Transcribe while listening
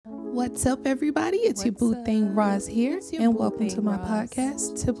What's up, everybody? It's your boo thing Roz here, and welcome to my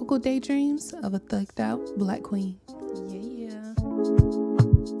podcast, Typical Daydreams of a Thugged Out Black Queen. Yeah.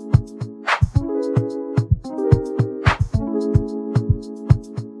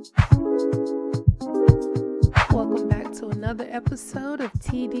 Welcome back to another episode of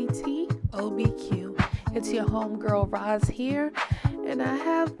TDT OBQ. It's your homegirl Roz here, and I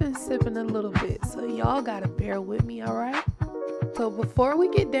have been sipping a little bit, so y'all gotta bear with me, alright? So before we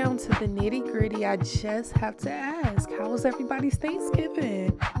get down to the nitty gritty, I just have to ask, how was everybody's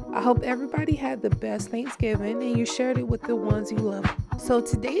Thanksgiving? I hope everybody had the best Thanksgiving and you shared it with the ones you love. So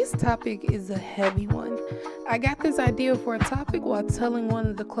today's topic is a heavy one. I got this idea for a topic while telling one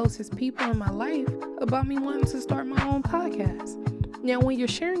of the closest people in my life about me wanting to start my own podcast. Now, when you're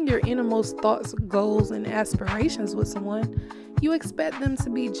sharing your innermost thoughts, goals, and aspirations with someone, you expect them to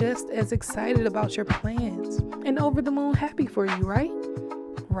be just as excited about your plans and over the moon happy for you, right?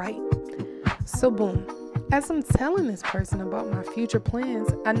 Right. So boom, as I'm telling this person about my future plans,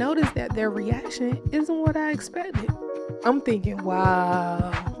 I noticed that their reaction isn't what I expected. I'm thinking,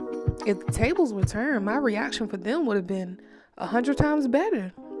 wow, if the tables were turned, my reaction for them would have been 100 times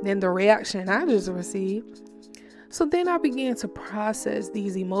better than the reaction I just received. So then I began to process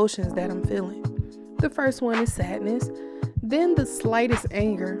these emotions that I'm feeling. The first one is sadness, then the slightest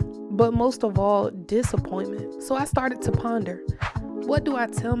anger, but most of all, disappointment. So I started to ponder, what do I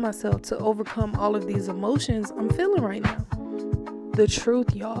tell myself to overcome all of these emotions I'm feeling right now? The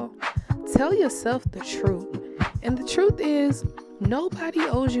truth, y'all. Tell yourself the truth. And the truth is, nobody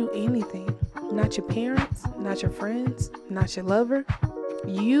owes you anything. Not your parents, not your friends, not your lover.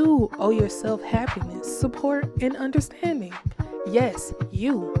 You owe yourself happiness, support, and understanding. Yes,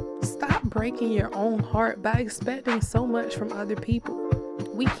 you. Stop breaking your own heart by expecting so much from other people.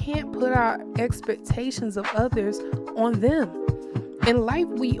 We can't put our expectations of others on them. In life,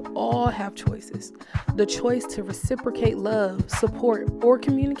 we all have choices. The choice to reciprocate love, support, or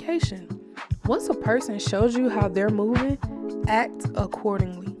communication. Once a person shows you how they're moving, act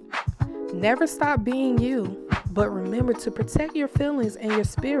accordingly. Never stop being you, but remember to protect your feelings and your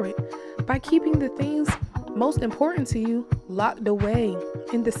spirit by keeping the things most important to you locked away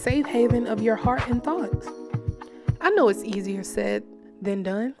in the safe haven of your heart and thoughts. I know it's easier said than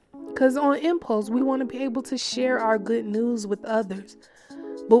done, because on impulse we want to be able to share our good news with others.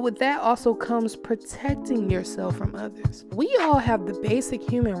 But with that also comes protecting yourself from others. We all have the basic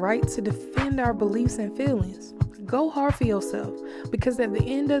human right to defend our beliefs and feelings. Go hard for yourself, because at the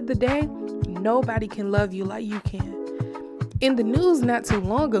end of the day, nobody can love you like you can. In the news not too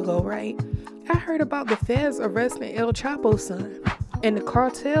long ago, right? I heard about the feds arresting El Chapo's son, and the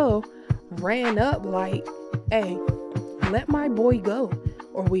cartel ran up like, hey, let my boy go,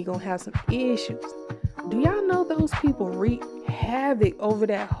 or we gonna have some issues. Do y'all know those people wreaked havoc over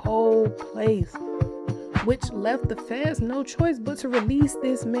that whole place, which left the feds no choice but to release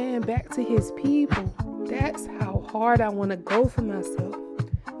this man back to his people. That's how hard I want to go for myself.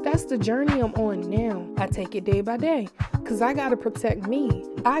 That's the journey I'm on now. I take it day by day, because I gotta protect me.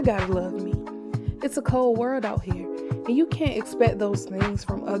 I gotta love me. It's a cold world out here, and you can't expect those things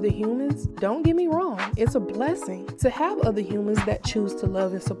from other humans. Don't get me wrong, it's a blessing to have other humans that choose to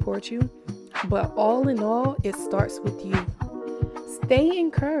love and support you. But all in all, it starts with you. Stay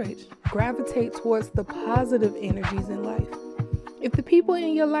encouraged. Gravitate towards the positive energies in life. If the people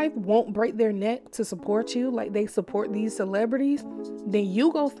in your life won't break their neck to support you like they support these celebrities, then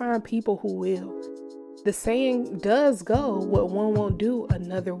you go find people who will. The saying does go, what one won't do,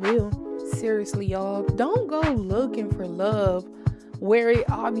 another will. Seriously, y'all, don't go looking for love where it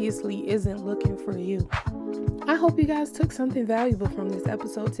obviously isn't looking for you. I hope you guys took something valuable from this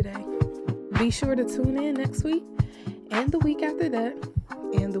episode today. Be sure to tune in next week, and the week after that,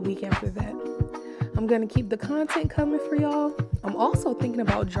 and the week after that. I'm going to keep the content coming for y'all. I'm also thinking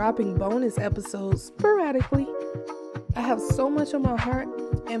about dropping bonus episodes sporadically. I have so much on my heart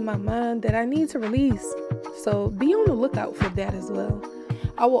and my mind that I need to release, so be on the lookout for that as well.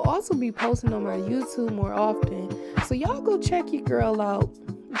 I will also be posting on my YouTube more often, so y'all go check your girl out.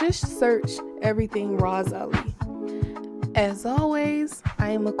 Just search everything Roz Ali. As always,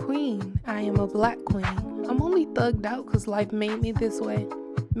 I am a queen. I am a black queen. I'm only thugged out because life made me this way.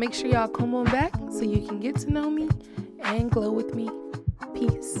 Make sure y'all come on back so you can get to know me and glow with me.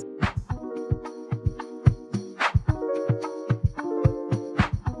 Peace.